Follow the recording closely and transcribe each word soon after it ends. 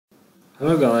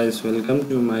Hello guys, welcome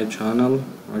to my channel.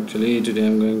 Actually today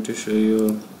I'm going to show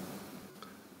you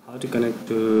how to connect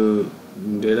to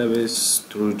database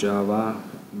through Java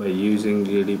by using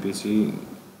JDBC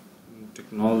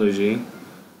technology.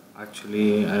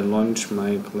 Actually I launched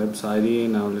my Eclipse IDE.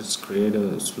 Now let's create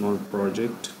a small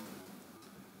project,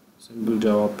 simple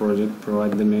Java project.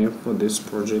 Provide the name for this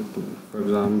project. For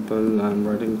example, I'm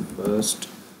writing first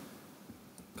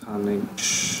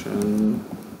connection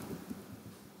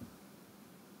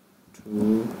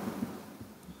to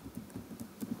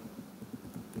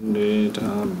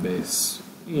database.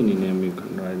 Any name you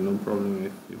can write, no problem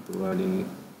if you provide any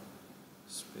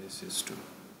spaces too.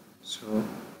 So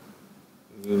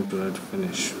you will write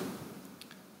finish.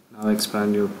 Now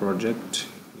expand your project.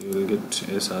 You will get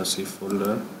src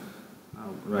folder.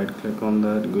 Now right click on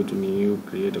that, go to new,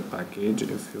 create a package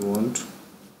if you want,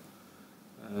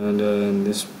 and in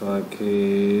this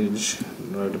package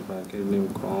write a package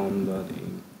name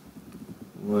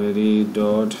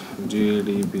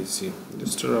com.anwari.jdbc.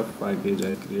 This is a package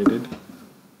I created.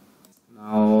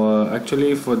 Now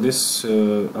actually for this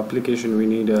application we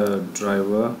need a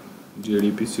driver,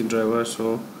 JDBC driver.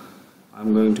 So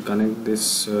I'm going to connect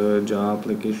this Java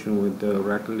application with the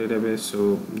Oracle database.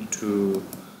 So to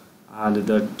add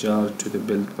that jar to the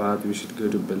build path, we should go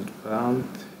to build path,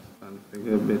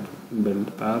 configure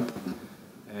build path,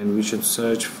 and we should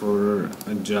search for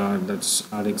a jar, that's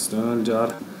add external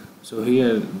jar. So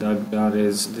here that jar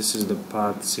is, this is the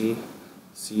path C.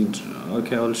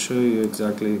 Okay, I'll show you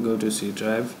exactly. Go to C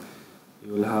drive.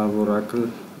 You will have Oracle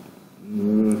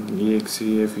exe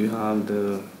if you have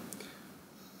the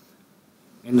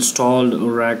installed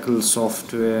Oracle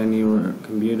software in your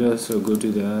computer. So go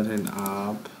to that and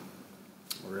app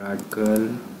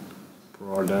Oracle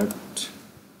product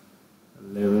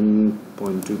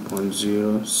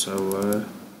 11.2.0 server.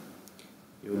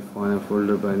 You will find a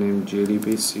folder by name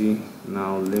JDBC.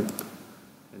 Now lib,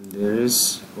 and there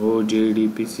is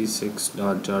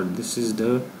jdbc6.jar. This is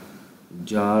the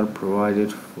jar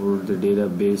provided for the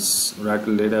database,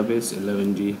 Oracle database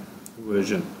 11G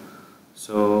version.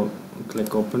 So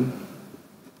click open,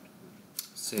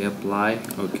 say apply.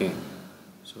 Okay,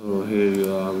 so here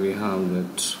you are, we have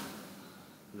that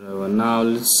driver. Now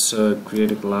let's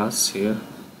create a class here.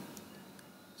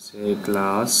 Say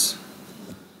class,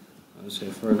 say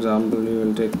for example you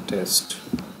will take test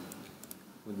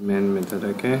with main method.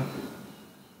 Okay,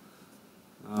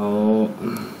 now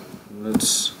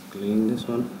let's clean this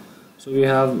one. So we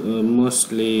have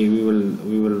mostly we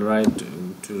will write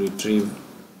to retrieve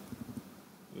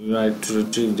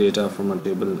data from a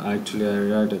table. Actually I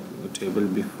write a table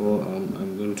before.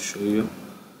 I'm going to show you.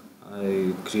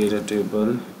 I create a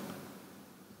table,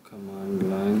 command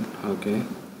line. Okay,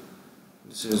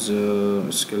 this is a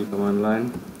SQL command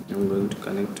line. I'm going to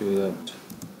connect to that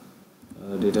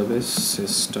database,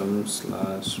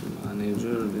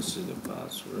 System/manager. This is the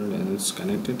password and it's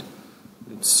connected.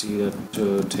 Let's see that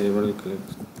table. Click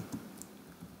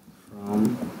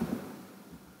from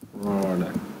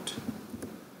product.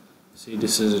 See,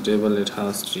 this is a table. It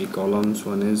has 3 columns.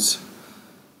 One is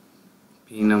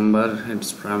P number,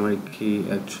 its primary key.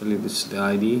 Actually this is the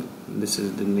ID, this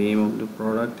is the name of the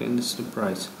product, and this is the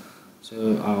price.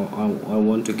 So I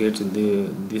want to get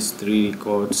these 3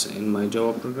 records in my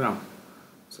Java program.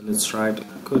 So let's write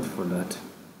code for that.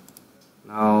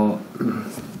 Now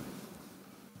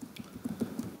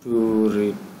to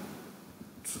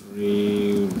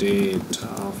retrieve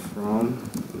data from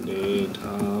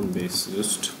database,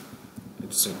 just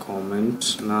it's a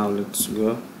comment. Now let's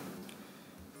go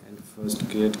and first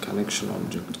create connection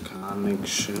object.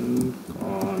 Connection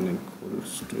con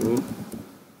equals to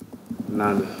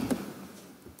null.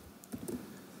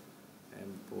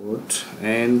 Import,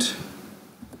 and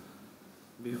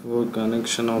before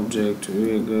connection object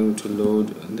we are going to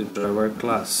load the driver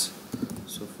class.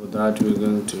 So for that we are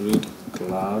going to read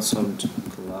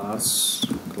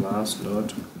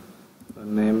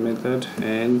class.forName method,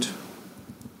 and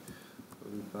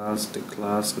we'll pass the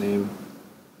class name,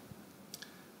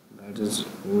 that is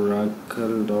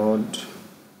oracle dot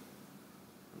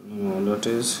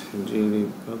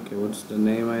okay, what's the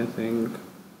name? I think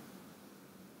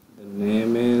the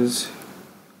name is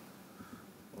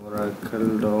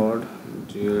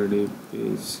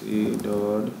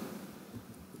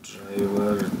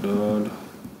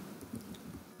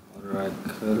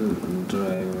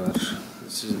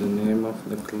This is the name of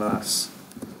the class.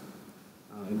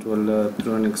 It will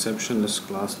throw an exception, this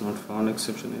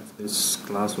ClassNotFoundException. If this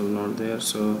class was not there,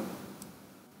 so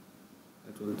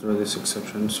it will throw this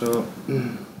exception. So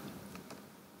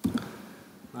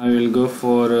I will go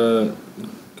for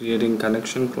creating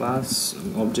connection class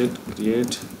object.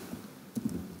 Create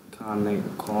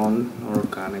con or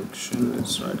connection.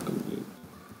 Let's write complete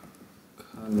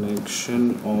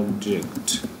connection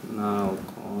object. Now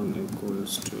con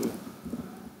equals to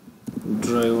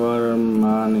driver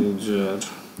manager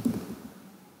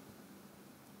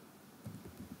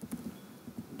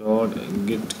dot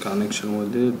get connection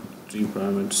with the 3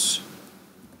 parameters.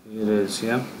 Here is,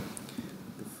 yeah,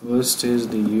 the first is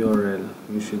the URL.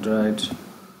 You should write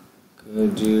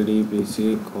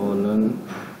jdbc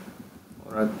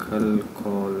oracle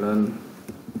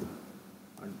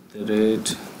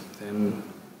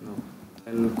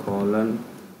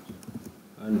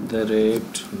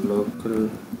local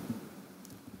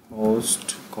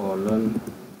host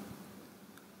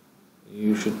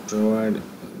you should provide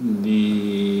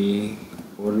the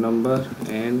port number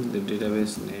and the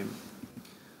database name.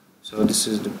 So this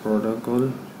is the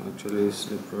protocol, actually it's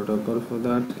the protocol for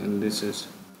that, and this is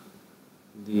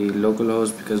the local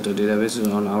host because the database is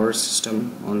on our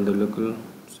system, on the local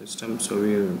system, so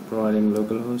we are providing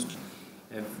localhost.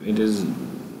 If it is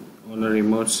on a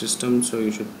remote system, so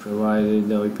you should provide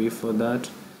the IP for that,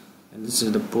 and this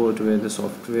is the port where the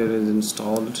software is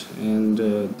installed, and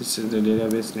this is the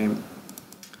database name,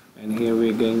 and here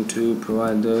we're going to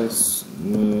provide this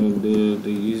the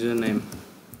username.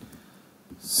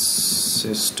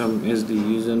 System is the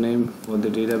username for the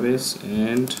database,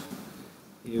 and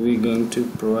here we're going to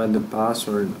provide the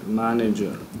password.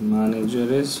 Manager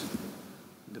is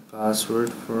the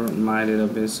password for my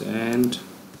database, and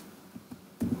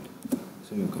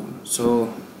semicolon.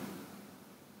 So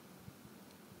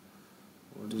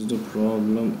what is the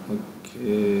problem?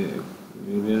 Okay,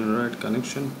 you didn't write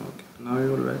connection. Okay, now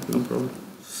you will write, no problem.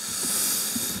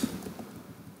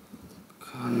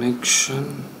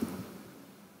 Connection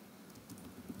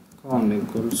con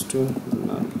equals to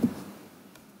null.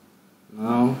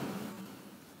 Now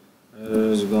it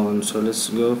is gone, so let's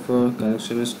go for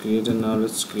connection is created. Now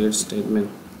let's create statement.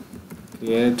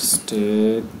 Create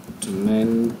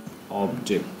statement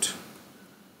object.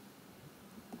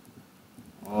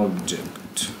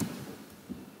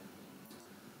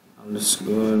 Now let's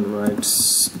go and write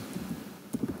statement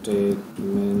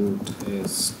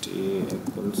st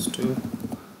equals to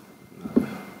null.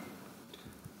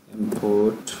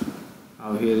 Import.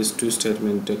 Now here is two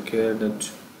statement. Take care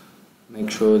that make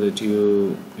sure that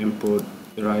you import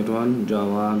the right one,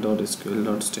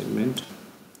 java.sql.Statement.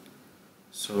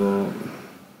 So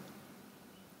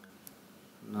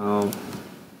now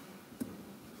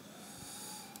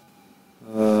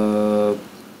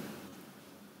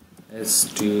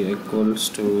st equals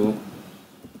to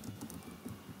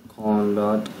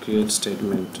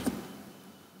con.createStatement.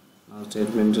 Now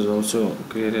statement is also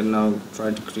created. Now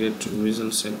try to create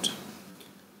ResultSet.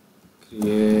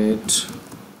 Create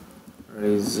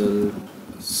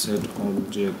ResultSet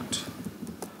object.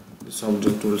 This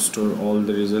object will store all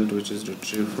the result which is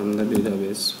retrieved from the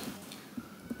database.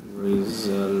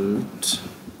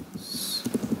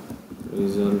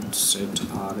 ResultSet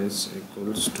rs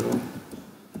equals to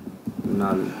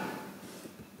null.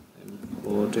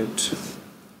 Import it.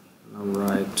 Now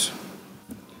write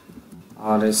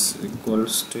rs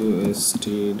equals to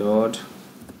st dot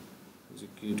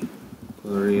execute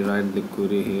query. Write the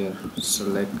query here.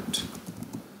 Select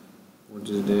what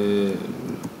is the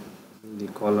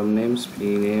column names,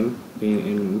 pname,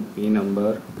 p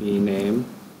number, pname,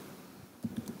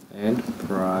 and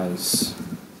price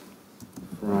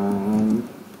from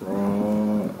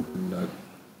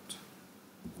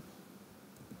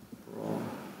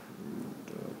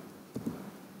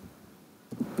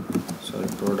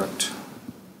product.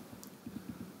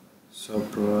 So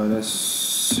provide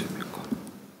semicolon.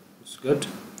 It's good.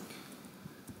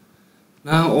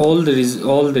 Now all the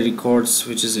records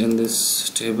which is in this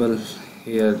table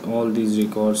here, all these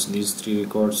records, these 3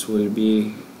 records will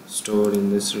be stored in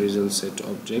this ResultSet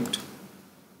object.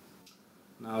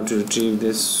 Now to retrieve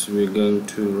this, we're going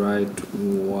to write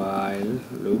while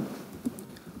loop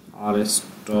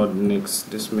rs.next.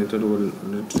 This method will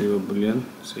retrieve a boolean.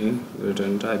 See,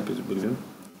 return type is boolean.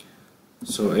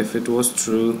 So if it was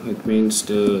true, it means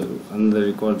the another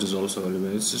record is also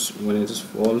available. It's just when it is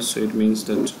false, so it means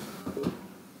that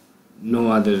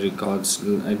no other records.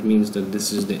 It means that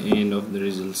this is the end of the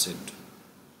ResultSet.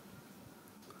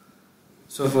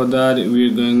 So for that,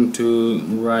 we're going to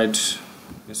write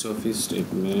SOP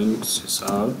statement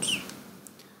sysout.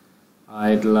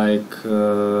 I'd like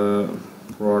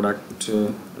product,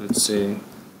 let's say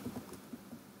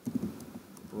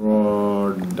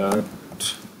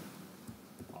product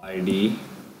ID.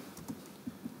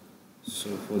 So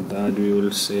for that we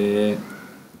will say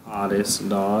rs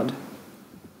dot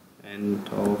end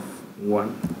of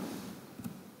 1.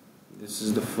 This this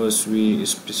is the first, we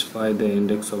specify the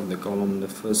index of the column. The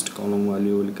first column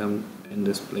value will come and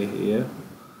display here.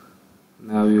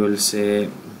 Now we will say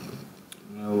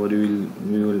we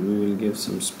will give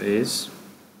some space.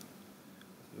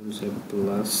 We will say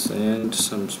plus and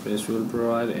some space we will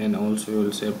provide, and also we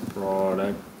will say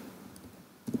product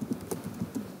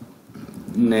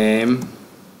name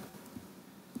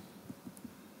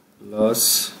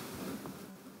plus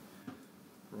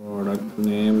product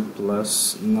name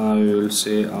plus, now we will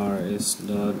say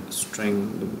rs.string.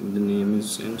 The name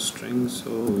is in string, so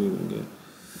we will get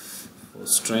for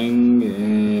string,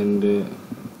 and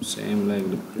same like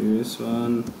the previous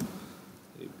one,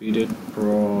 repeated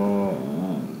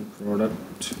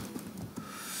product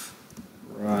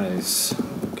price,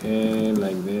 okay,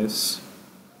 like this,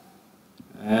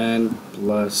 and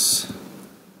plus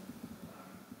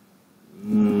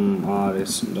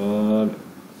rs dot,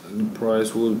 the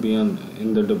price will be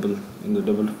in the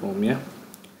double form, yeah,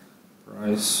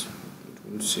 price,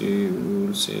 we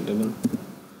will say double,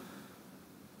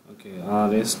 okay,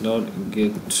 rs dot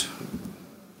get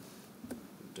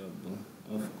double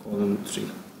of column 3.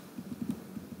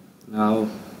 Now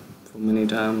for many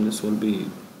times this will be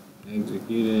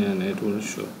executed and it will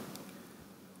show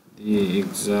the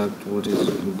exact what is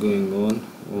going on.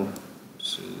 Oh,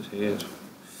 this is here.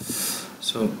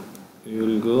 So we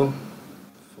will go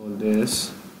for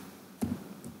this,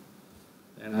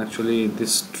 and actually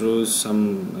this throws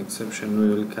some exception we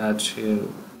will catch here.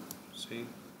 See,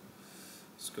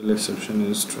 SQL exception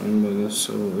is thrown by this,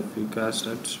 so if we catch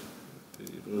that, the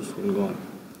rows will go on,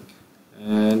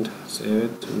 and save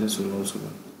it, and this will also go.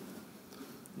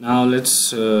 Now let's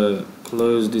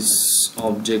close these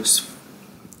objects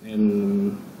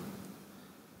and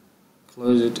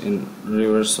close it in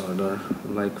reverse order.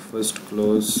 Like first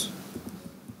close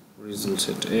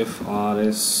ResultSet if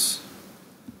rs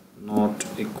not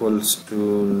equals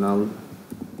to null,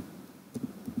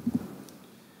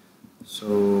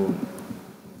 so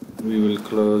we will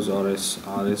close rs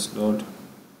dot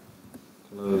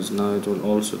close. Now it will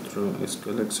also throw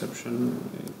SQL exception.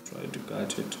 Try to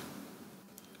catch it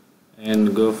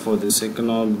and go for the second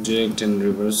object in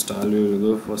reverse style. We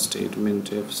will go for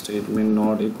statement if statement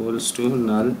not equals to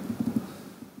null,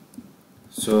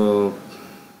 so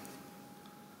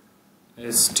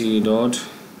st dot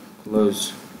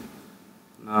close.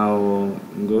 Now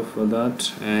go for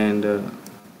that and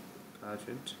catch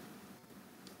it.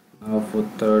 Now for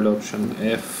third option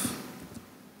if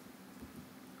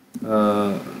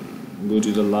go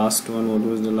to the last one. What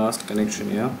was the last connection?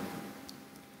 Yeah,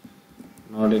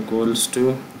 not equals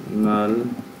to null.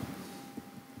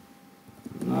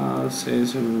 Now say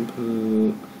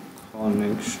simple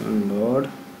connection dot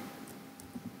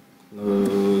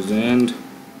close and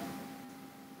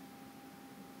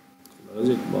close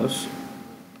it, boss.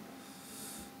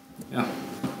 Yeah,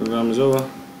 program is over.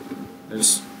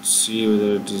 Let's see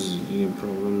whether it is any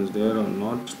problem is there or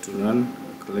not. To run,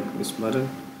 click this button,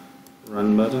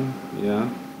 run button. Yeah,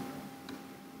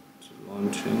 it's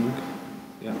launching.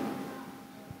 Yeah,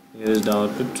 here is the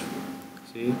output.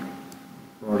 See,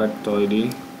 product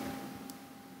ID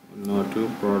 102,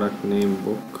 product name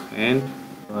book, and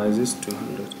price is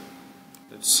 200.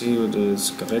 Let's see whether it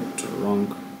is correct or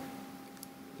wrong.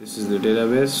 This is the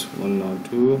database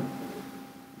 102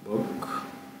 book,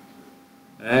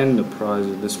 and the price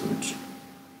is this much.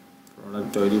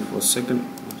 Product ID for second,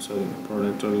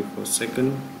 product ID for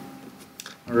second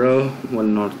row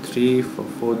 103, for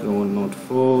fourth row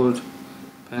 104,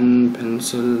 pen,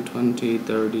 pencil 20,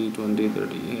 30, 20,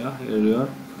 30. Yeah, here you are.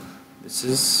 This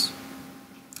is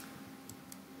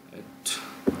it.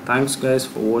 Thanks guys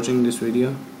for watching this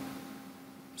video.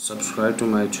 Subscribe to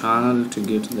my channel to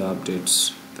get the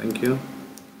updates. Thank you,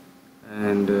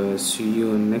 and see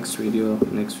you in next video.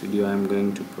 I'm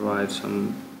going to provide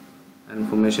some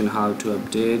information how to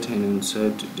update and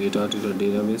insert data to the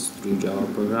database through Java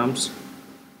programs,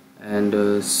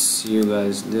 and see you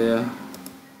guys there,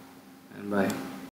 and bye.